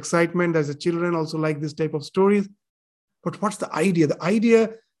type of excitement, as the children also like this type of stories. But what's the idea? The idea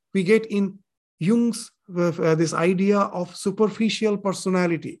we get in Jung's this idea of superficial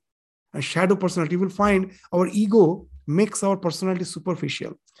personality and shadow personality. You will find our ego makes our personality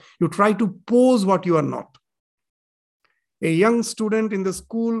superficial. You try to pose what you are not. A young student in the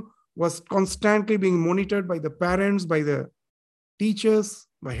school was constantly being monitored by the parents, by the teachers,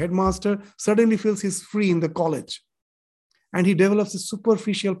 by headmaster, suddenly feels he's free in the college. And he develops a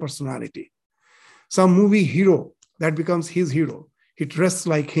superficial personality. Some movie hero that becomes his hero. He dresses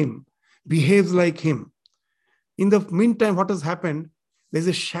like him, behaves like him. In the meantime, what has happened? There's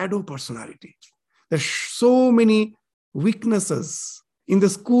a shadow personality. There's so many weaknesses. In the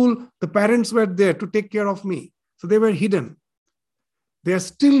school, the parents were there to take care of me. So they were hidden. They are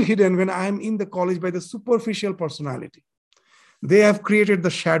still hidden when I am in the college by the superficial personality. They have created the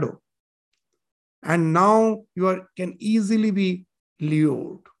shadow. And now you can easily be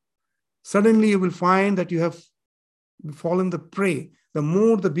lured. Suddenly you will find that you have fallen the prey.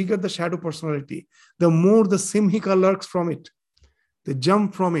 The bigger the shadow personality, the more the simhika lurks from it. They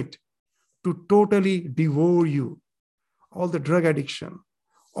jump from it to totally devour you. All the drug addiction,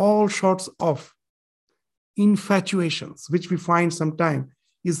 all sorts of infatuations, which we find sometimes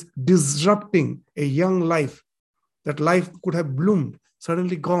is disrupting a young life. That life could have bloomed,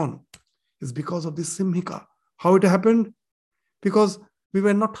 suddenly gone, is because of this simhika. How it happened? Because we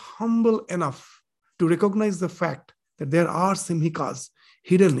were not humble enough to recognize the fact that there are simhikas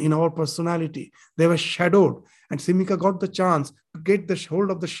hidden in our personality. They were shadowed, and simhika got the chance to get the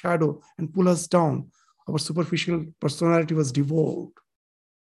hold of the shadow and pull us down. Our superficial personality was devolved.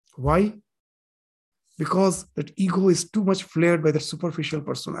 Why? Because that ego is too much flared by the superficial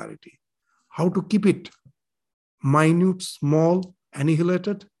personality. How to keep it minute, small,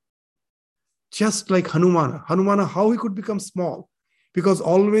 annihilated? Just like Hanumana. Hanumana, how he could become small? Because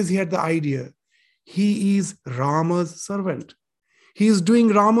always he had the idea, he is Rama's servant. He is doing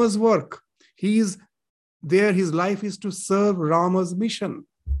Rama's work. He is there, his life is to serve Rama's mission,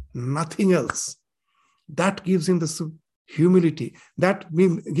 nothing else. That gives him the humility. That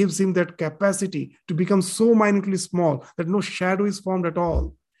gives him that capacity to become so minutely small that no shadow is formed at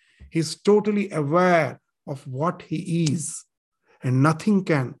all. He's totally aware of what he is, and nothing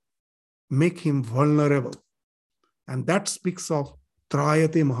can make him vulnerable. And that speaks of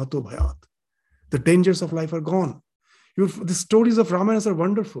Trayate Mahato Bhayat. The dangers of life are gone. The stories of Ramayana are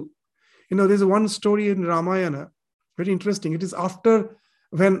wonderful. There's one story in Ramayana, very interesting. It is after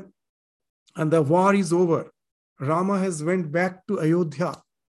when the war is over, Rama has went back to Ayodhya.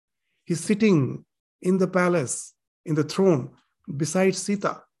 He's sitting in the palace, in the throne, beside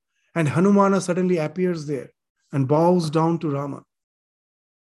Sita. And Hanumana suddenly appears there and bows down to Rama.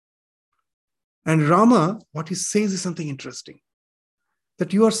 And Rama, what he says is something interesting.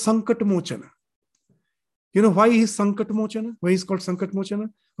 That you are Sankat Mochana. You know why he's Sankat Mochana? Why he's called Sankat Mochana?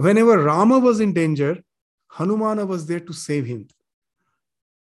 Whenever Rama was in danger, Hanumana was there to save him.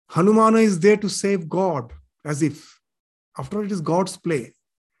 Hanumana is there to save God, as if, after all, it is God's play.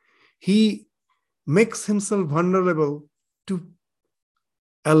 He makes himself vulnerable to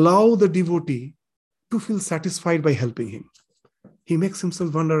allow the devotee to feel satisfied by helping him. He makes himself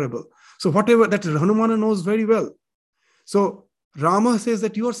vulnerable. So whatever that Hanumana knows very well. So Rama says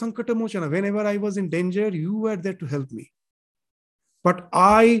that you are Sankata Mochana. Whenever I was in danger, you were there to help me. But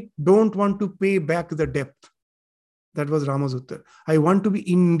I don't want to pay back the debt. That was Rama's uttar. I want to be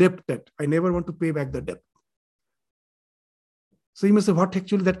indebted. I never want to pay back the debt. So you must say, what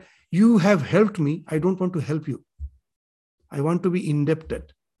actually that you have helped me, I don't want to help you. I want to be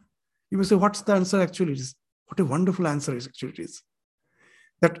indebted. You must say, what's the answer actually? What a wonderful answer it actually is.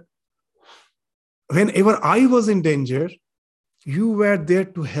 That whenever I was in danger, you were there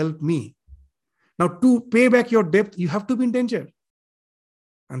to help me. Now to pay back your debt, you have to be in danger.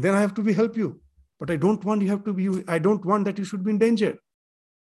 And then I have to help you. But I don't want I don't want that you should be in danger.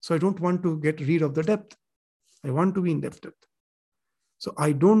 So I don't want to get rid of the debt. I want to be indebted. So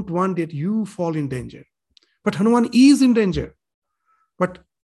I don't want that you fall in danger. But Hanuman is in danger. But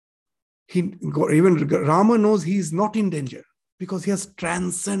even Rama knows he is not in danger because he has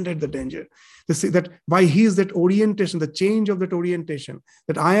transcended the danger. They say that by his that orientation, the change of that orientation,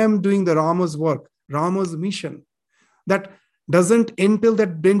 that I am doing the Rama's work, Rama's mission, that doesn't entail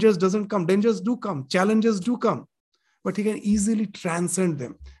that dangers doesn't come. Dangers do come, challenges do come, but he can easily transcend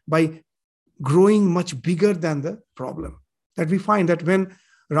them by growing much bigger than the problem. That we find that when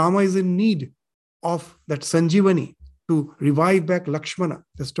Rama is in need of that Sanjivani to revive back Lakshmana,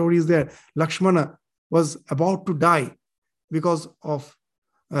 the story is there. Lakshmana was about to die. because of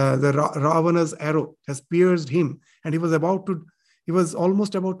Ravana's arrow has pierced him, and he was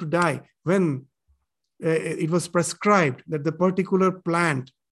almost about to die when it was prescribed that the particular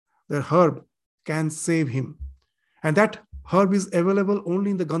plant, the herb, can save him. And that herb is available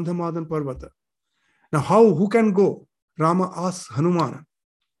only in the Gandhamadhan Parvata. Now, who can go? Rama asks Hanuman.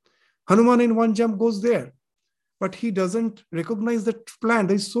 Hanuman in one jump goes there, but he doesn't recognize the plant.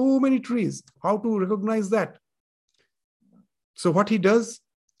 There's so many trees. How to recognize that? So what he does,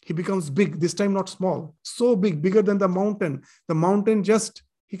 he becomes big, this time not small, so big, bigger than the mountain. The mountain just,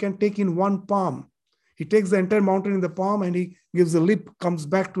 he can take in one palm. He takes the entire mountain in the palm and he gives a leap, comes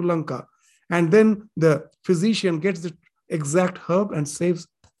back to Lanka. And then the physician gets the exact herb and saves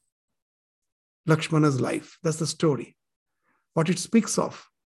Lakshmana's life. That's the story. What it speaks of.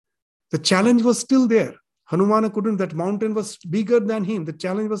 The challenge was still there. Hanumana couldn't, that mountain was bigger than him. The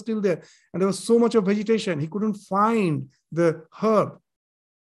challenge was still there. And there was so much of vegetation. He couldn't find the herb.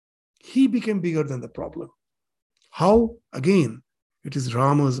 He became bigger than the problem. How? Again, it is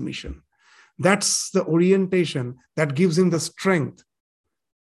Rama's mission. That's the orientation that gives him the strength.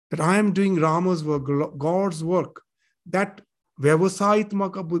 That I am doing Rama's work, God's work. That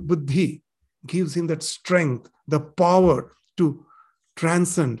Vyavasaitmaka Buddhi gives him that strength, the power to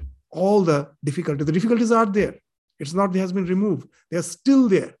transcend all the difficulties. The difficulties are there. It's not they has been removed. They are still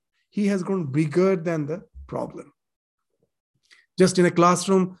there. He has grown bigger than the problem. Just in a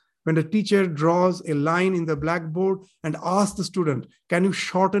classroom, when the teacher draws a line in the blackboard and asks the student, can you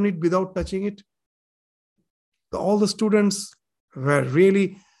shorten it without touching it? All the students were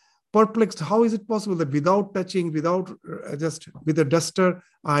really perplexed. How is it possible that without touching, without just with a duster,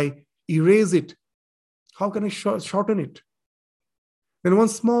 I erase it? How can I shorten it? Then one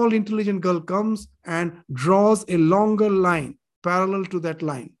small intelligent girl comes and draws a longer line parallel to that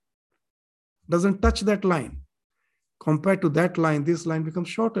line. Doesn't touch that line. Compared to that line, this line becomes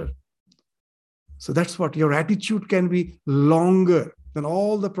shorter. So that's what your attitude can be longer than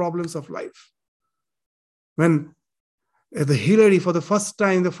all the problems of life. When the Hillary, for the first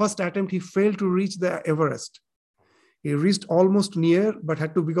time, the first attempt, he failed to reach the Everest. He reached almost near, but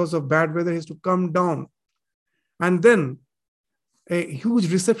had to, because of bad weather, he has to come down. And then a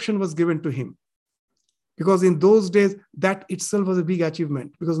huge reception was given to him. Because in those days, that itself was a big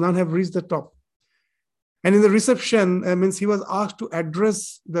achievement, because none have reached the top. And in the reception, means he was asked to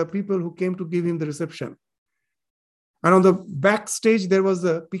address the people who came to give him the reception. And on the backstage, there was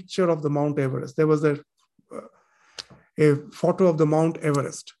a picture of the Mount Everest. There was a photo of the Mount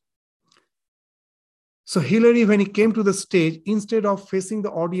Everest. So Hillary, when he came to the stage, instead of facing the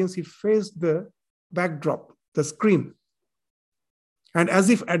audience, he faced the backdrop, the screen. And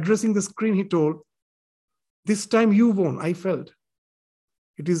as if addressing the screen, he told, this time you won, I felt.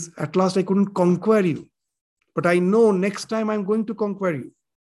 It is, at last I couldn't conquer you. But I know next time I'm going to conquer you.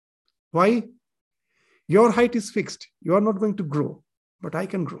 Why? Your height is fixed. You are not going to grow, but I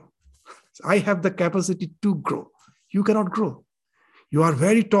can grow. So I have the capacity to grow. You cannot grow. You are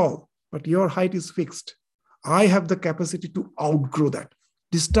very tall, but your height is fixed. I have the capacity to outgrow that.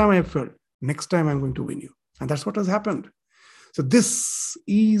 This time I felt, next time I'm going to win you. And that's what has happened. So this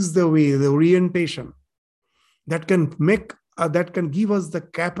is the way, the orientation that can make that can give us the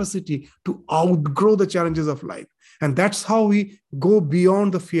capacity to outgrow the challenges of life. And that's how we go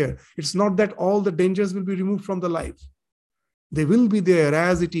beyond the fear. It's not that all the dangers will be removed from the life. They will be there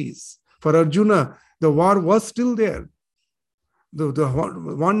as it is. For Arjuna, the war was still there. The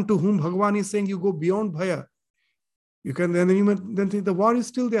one to whom Bhagavan is saying, you go beyond Bhaya. You can then think the war is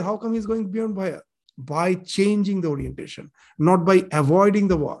still there. How come he's going beyond Bhaya? By changing the orientation, not by avoiding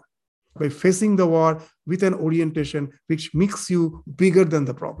the war. By facing the war with an orientation which makes you bigger than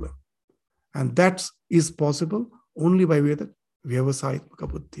the problem. And that is possible only by way of the Vyavasaitmaka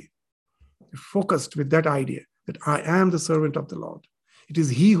Buddhi. Focused with that idea that I am the servant of the Lord. It is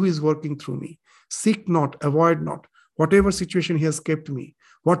He who is working through me. Seek not, avoid not. Whatever situation He has kept me,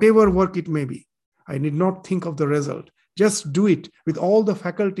 whatever work it may be, I need not think of the result. Just do it with all the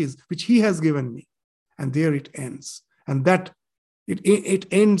faculties which He has given me. And there it ends. And that it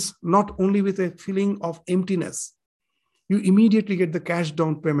ends not only with a feeling of emptiness. You immediately get the cash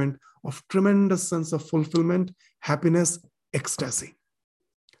down payment of tremendous sense of fulfillment, happiness, ecstasy.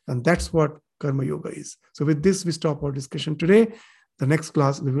 And that's what Karma Yoga is. So with this, we stop our discussion today. The next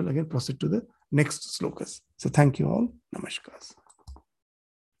class, we will again proceed to the next slokas. So thank you all. Namaskar.